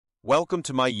Welcome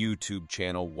to my YouTube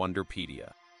channel,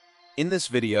 Wonderpedia. In this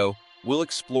video, we'll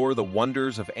explore the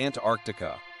wonders of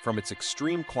Antarctica, from its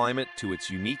extreme climate to its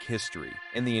unique history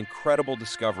and the incredible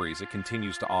discoveries it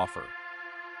continues to offer.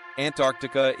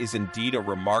 Antarctica is indeed a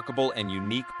remarkable and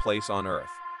unique place on Earth,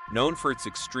 known for its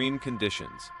extreme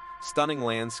conditions, stunning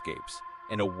landscapes,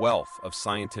 and a wealth of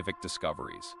scientific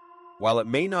discoveries. While it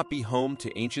may not be home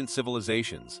to ancient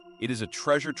civilizations, it is a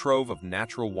treasure trove of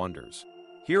natural wonders.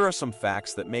 Here are some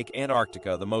facts that make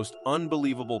Antarctica the most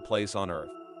unbelievable place on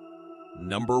Earth.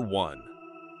 Number 1.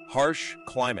 Harsh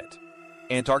climate.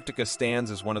 Antarctica stands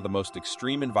as one of the most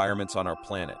extreme environments on our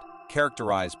planet,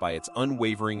 characterized by its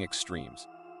unwavering extremes.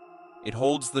 It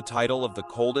holds the title of the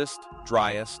coldest,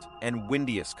 driest, and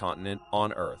windiest continent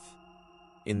on Earth.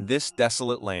 In this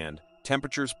desolate land,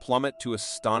 temperatures plummet to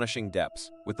astonishing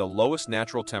depths, with the lowest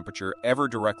natural temperature ever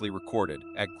directly recorded,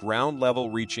 at ground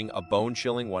level reaching a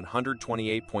bone-chilling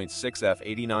 128.6 F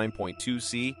 89.2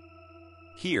 C.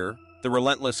 Here, the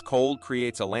relentless cold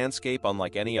creates a landscape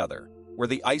unlike any other, where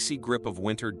the icy grip of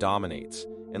winter dominates,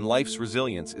 and life's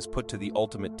resilience is put to the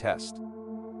ultimate test.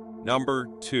 Number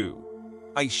 2.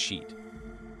 Ice sheet.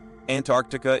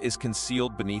 Antarctica is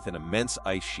concealed beneath an immense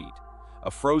ice sheet, a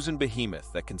frozen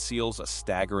behemoth that conceals a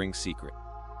staggering secret.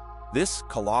 This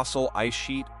colossal ice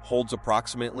sheet holds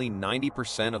approximately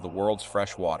 90% of the world's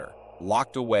fresh water,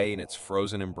 locked away in its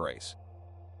frozen embrace.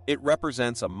 It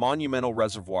represents a monumental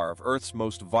reservoir of Earth's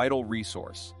most vital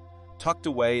resource, tucked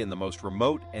away in the most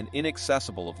remote and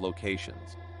inaccessible of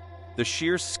locations. The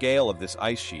sheer scale of this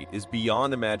ice sheet is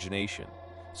beyond imagination,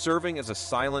 serving as a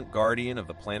silent guardian of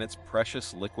the planet's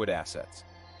precious liquid assets.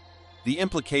 The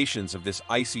implications of this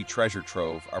icy treasure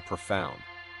trove are profound.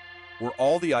 Were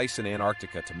all the ice in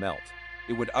Antarctica to melt,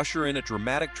 it would usher in a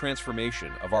dramatic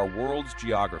transformation of our world's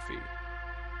geography.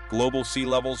 Global sea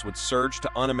levels would surge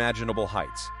to unimaginable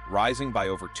heights, rising by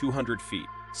over 200 feet,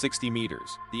 60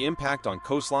 meters. The impact on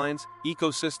coastlines,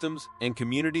 ecosystems, and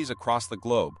communities across the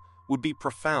globe would be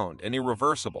profound and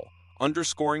irreversible,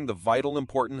 underscoring the vital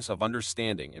importance of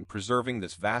understanding and preserving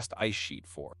this vast ice sheet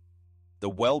for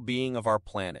the well-being of our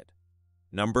planet.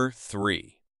 Number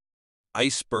 3.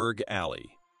 Iceberg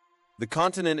Alley. The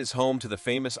continent is home to the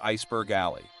famous Iceberg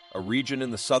Alley, a region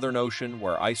in the Southern Ocean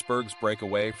where icebergs break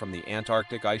away from the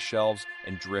Antarctic ice shelves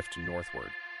and drift northward.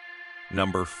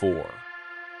 Number 4.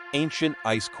 Ancient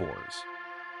ice cores.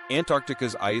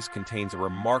 Antarctica's ice contains a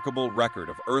remarkable record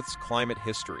of Earth's climate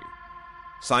history.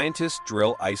 Scientists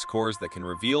drill ice cores that can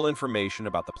reveal information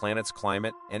about the planet's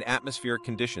climate and atmospheric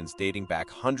conditions dating back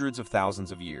hundreds of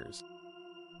thousands of years.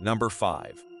 Number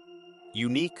 5.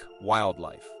 Unique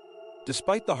wildlife.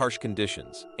 Despite the harsh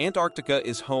conditions, Antarctica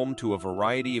is home to a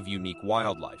variety of unique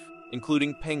wildlife,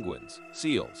 including penguins,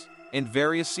 seals, and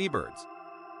various seabirds.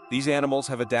 These animals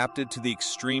have adapted to the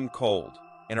extreme cold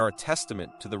and are a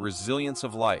testament to the resilience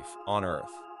of life on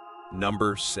Earth.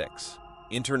 Number 6.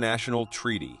 International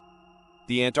Treaty.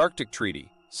 The Antarctic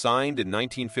Treaty, signed in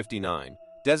 1959,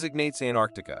 designates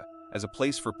Antarctica as a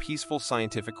place for peaceful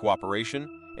scientific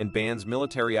cooperation and bans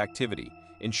military activity,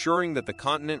 ensuring that the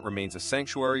continent remains a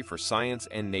sanctuary for science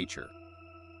and nature.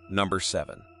 Number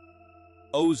 7.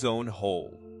 Ozone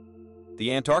hole.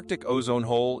 The Antarctic ozone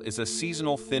hole is a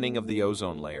seasonal thinning of the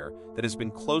ozone layer that has been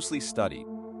closely studied.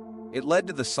 It led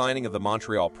to the signing of the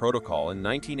Montreal Protocol in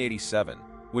 1987,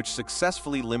 which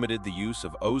successfully limited the use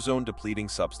of ozone-depleting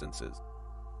substances.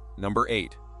 Number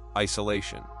 8.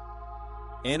 Isolation.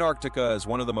 Antarctica is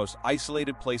one of the most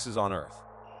isolated places on Earth.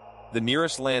 The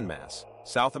nearest landmass,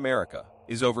 South America,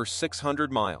 is over 600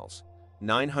 miles,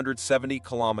 970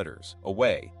 kilometers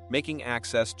away, making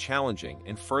access challenging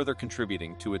and further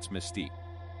contributing to its mystique.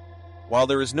 While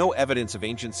there is no evidence of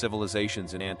ancient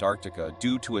civilizations in Antarctica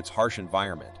due to its harsh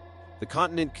environment, the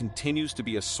continent continues to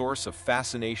be a source of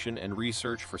fascination and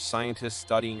research for scientists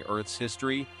studying Earth's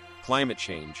history, climate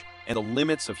change, and the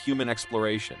limits of human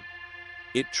exploration.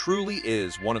 It truly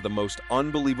is one of the most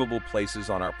unbelievable places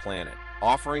on our planet,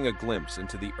 offering a glimpse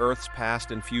into the Earth's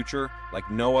past and future like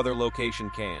no other location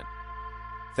can.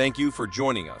 Thank you for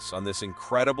joining us on this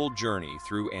incredible journey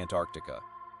through Antarctica.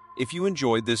 If you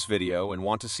enjoyed this video and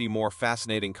want to see more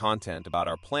fascinating content about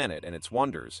our planet and its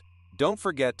wonders, don't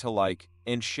forget to like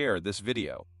and share this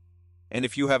video. And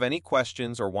if you have any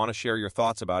questions or want to share your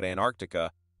thoughts about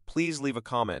Antarctica, please leave a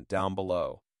comment down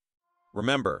below.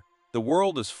 Remember, the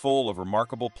world is full of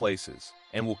remarkable places,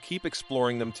 and we'll keep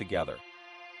exploring them together.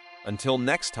 Until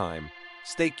next time,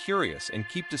 stay curious and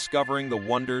keep discovering the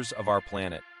wonders of our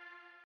planet.